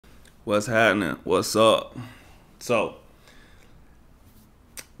What's happening? What's up? So,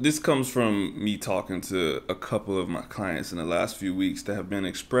 this comes from me talking to a couple of my clients in the last few weeks that have been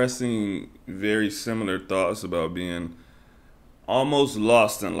expressing very similar thoughts about being almost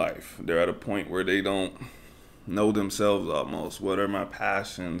lost in life. They're at a point where they don't know themselves almost. What are my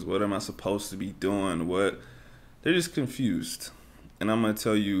passions? What am I supposed to be doing? They're just confused. And I'm going to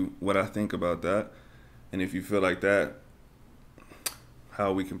tell you what I think about that. And if you feel like that,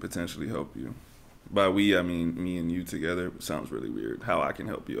 how we can potentially help you. By we, I mean me and you together. It sounds really weird. How I can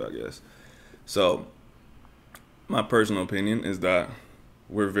help you, I guess. So, my personal opinion is that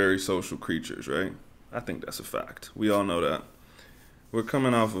we're very social creatures, right? I think that's a fact. We all know that. We're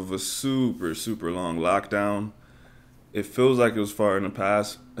coming off of a super, super long lockdown. It feels like it was far in the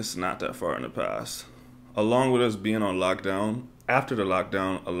past. It's not that far in the past. Along with us being on lockdown, after the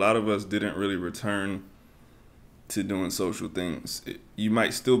lockdown, a lot of us didn't really return to doing social things. You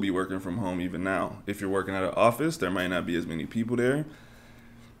might still be working from home even now. If you're working at an office, there might not be as many people there.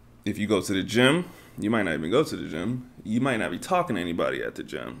 If you go to the gym, you might not even go to the gym. You might not be talking to anybody at the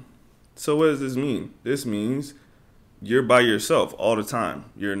gym. So what does this mean? This means you're by yourself all the time.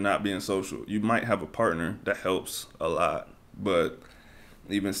 You're not being social. You might have a partner that helps a lot, but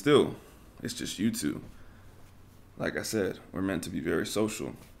even still, it's just you two. Like I said, we're meant to be very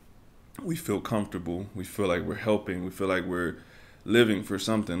social. We feel comfortable. We feel like we're helping. We feel like we're living for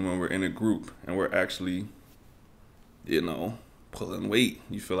something when we're in a group and we're actually, pulling weight.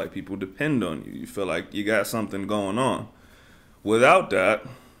 You feel like people depend on you. You feel like you got something going on. Without that,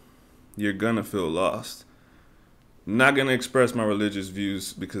 you're going to feel lost. Not going to express my religious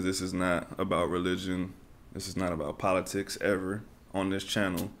views because this is not about religion. This is not about politics ever on this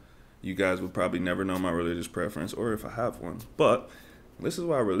channel. You guys will probably never know my religious preference or if I have one. But this is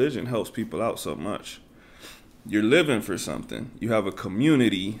why religion helps people out so much. You're living for something. You have a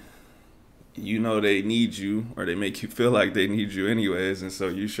community. You know they need you, or they make you feel like they need you anyways. And so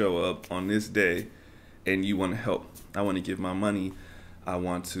you show up on this day and you want to help. I want to give my money. I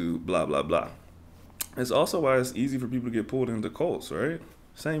want to blah, blah, blah. It's also why it's easy for people to get pulled into cults, right?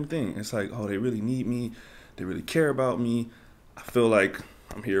 Same thing. It's like, oh, they really need me. They really care about me. I feel like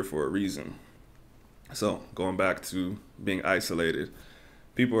I'm here for a reason. So going back to being isolated,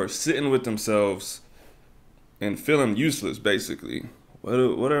 people are sitting with themselves and feeling useless, basically.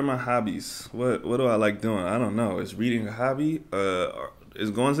 What are my hobbies? What do I like doing? I don't know. Is reading a hobby?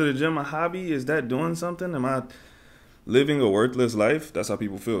 Is going to the gym a hobby? Is that doing something? Am I living a worthless life? That's how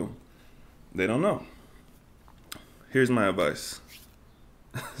people feel. They don't know. Here's my advice.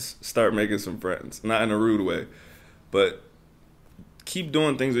 Start making some friends. Not in a rude way, but keep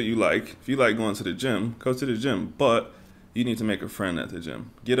doing things that you like. If you like going to the gym, go to the gym. But you need to make a friend at the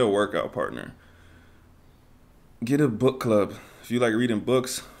gym. Get a workout partner. Get a book club. If you like reading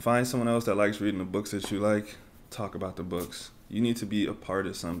books, find someone else that likes reading the books that you like. Talk about the books. You need to be a part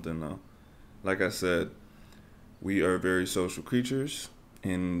of something, though. Like I said, we are very social creatures,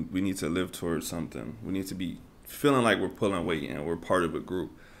 and we need to live towards something. We need to be feeling like we're pulling weight and we're part of a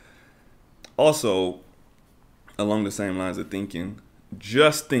group. Also, along the same lines of thinking,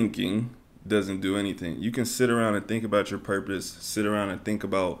 just thinking doesn't do anything. You can sit around and think about your purpose, sit around and think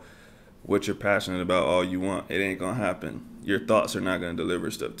about what you're passionate about all you want. It ain't gonna happen. Your thoughts are not gonna deliver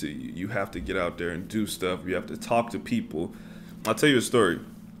stuff to you. You have to get out there and do stuff. You have to talk to people. I'll tell you a story.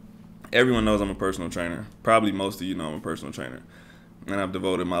 Everyone knows I'm a personal trainer. Probably most of you know I'm a personal trainer. And I've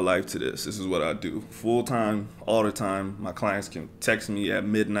devoted my life to this. This is what I do. Full time, all the time. My clients can text me at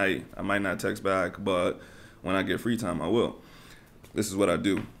midnight. I might not text back, but when I get free time, I will. This is what I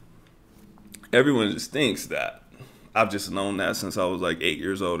do. Everyone just thinks that I've just known that since I was like 8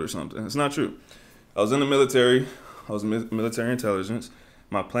 years old or something. It's not true. I was in the military. I was military intelligence.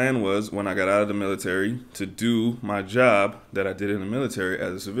 My plan was when I got out of the military to do my job that I did in the military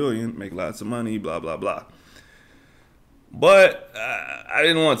as a civilian, make lots of money, blah, blah, blah. But I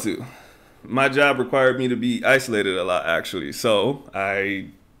didn't want to. My job required me to be isolated a lot, actually. So I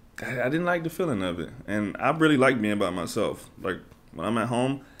didn't like the feeling of it. And I really like being by myself. Like when I'm at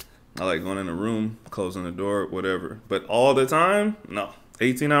home, I like going in a room, closing the door, whatever. But all the time, no.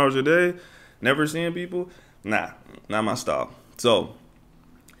 18 hours a day, never seeing people, nah, not my style. So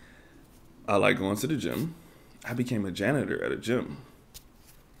I like going to the gym. I became a janitor at a gym.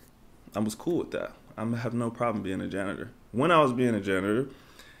 I was cool with that. I have no problem being a janitor. When I was being a janitor,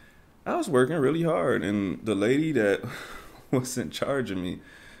 I was working really hard. And the lady that was in charge of me,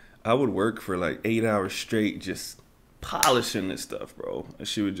 I would work for like 8 hours straight just polishing this stuff, bro. And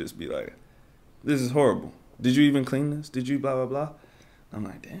she would just be like, this is horrible. Did you even clean this? Did you blah, blah, blah? I'm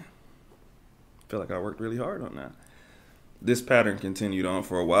like, damn. I feel like I worked really hard on that. This pattern continued on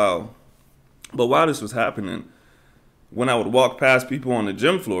for a while. But while this was happening, when I would walk past people on the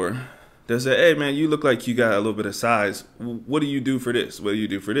gym floor, they'll say, hey man, you look like you got a little bit of size. What do you do for this? What do you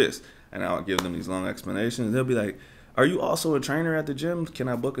do for this? And I'll give them these long explanations. They'll be like, are you also a trainer at the gym? Can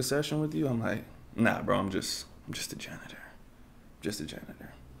I book a session with you? I'm like, nah, bro, I'm just a janitor. Just a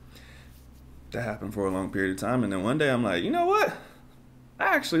janitor. That happened for a long period of time. And then one day I'm like, you know what?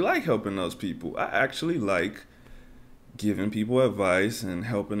 I actually like helping those people. I actually like giving people advice and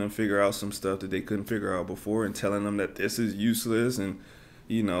helping them figure out some stuff that they couldn't figure out before and telling them that this is useless and,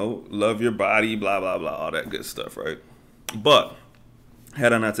 you know, love your body, blah, blah, blah, all that good stuff, right? But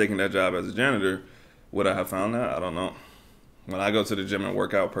had I not taken that job as a janitor, would I have found that? I don't know. When I go to the gym and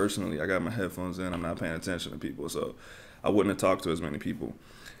work out personally, I got my headphones in. I'm not paying attention to people, so I wouldn't have talked to as many people.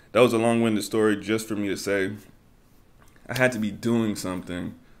 That was a long-winded story just for me to say I had to be doing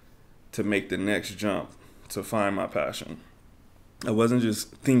something to make the next jump, to find my passion. I wasn't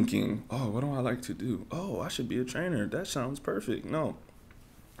just thinking, oh, what do I like to do? Oh, I should be a trainer. That sounds perfect. No,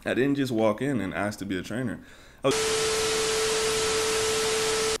 I didn't just walk in and ask to be a trainer.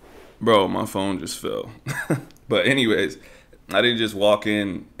 Bro, my phone just fell. But anyways, I didn't just walk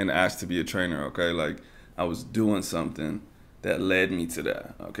in and ask to be a trainer, okay? Like, I was doing something that led me to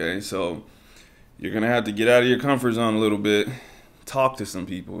that, okay? So you're going to have to get out of your comfort zone a little bit. Talk to some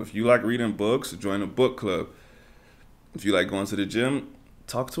people. If you like reading books, join a book club. If you like going to the gym,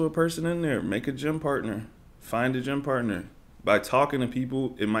 talk to a person in there. Make a gym partner. Find a gym partner. By talking to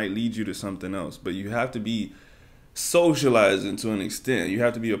people, it might lead you to something else. But you have to be socializing to an extent. You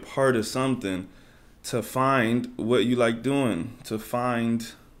have to be a part of something to find what you like doing, to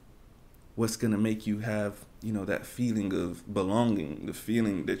find what's going to make you have, you know, that feeling of belonging, the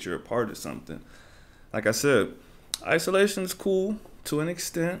feeling that you're a part of something. Like I said, isolation is cool to an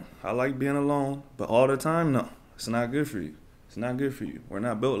extent. I like being alone, but all the time, no, it's not good for you. It's not good for you. We're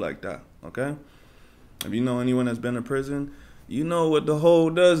not built like that, okay? If you know anyone that's been in prison, you know what the hole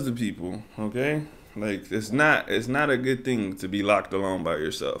does to people, okay? Like, it's not a good thing to be locked alone by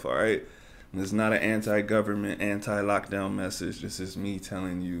yourself, all right? It's not an anti-government, anti-lockdown message. This is me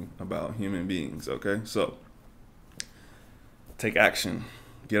telling you about human beings, okay? So, take action.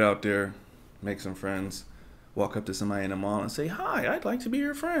 Get out there. Make some friends. Walk up to somebody in the mall and say, hi, I'd like to be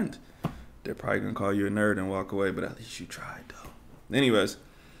your friend. They're probably going to call you a nerd and walk away, but at least you tried, though. Anyways,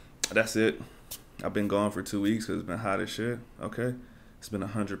 that's it. I've been gone for 2 weeks because it's been hot as shit, okay? It's been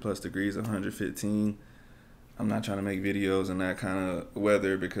 100+ degrees, 115. I'm not trying to make videos in that kind of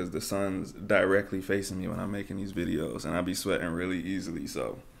weather because the sun's directly facing me when I'm making these videos, and I be sweating really easily,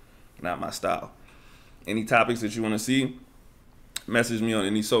 so not my style. Any topics that you want to see, message me on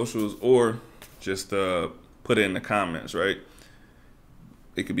any socials or just put it in the comments, right?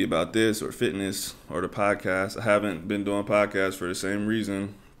 It could be about this or fitness or the podcast. I haven't been doing podcasts for the same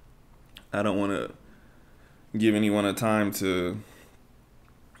reason. I don't want to give anyone a time to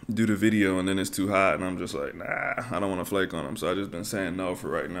do the video and then it's too hot and I'm just like, nah, I don't want to flake on them. So I just been saying no for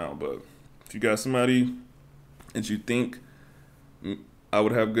right now. But if you got somebody that you think I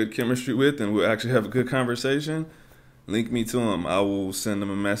would have good chemistry with and we'll actually have a good conversation, link me to them. I will send them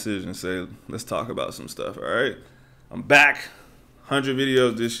a message and say, let's talk about some stuff, all right? I'm back. 100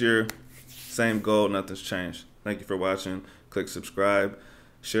 videos this year. Same goal, nothing's changed. Thank you for watching. Click subscribe.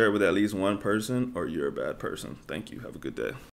 Share it with at least one person or you're a bad person. Thank you. Have a good day.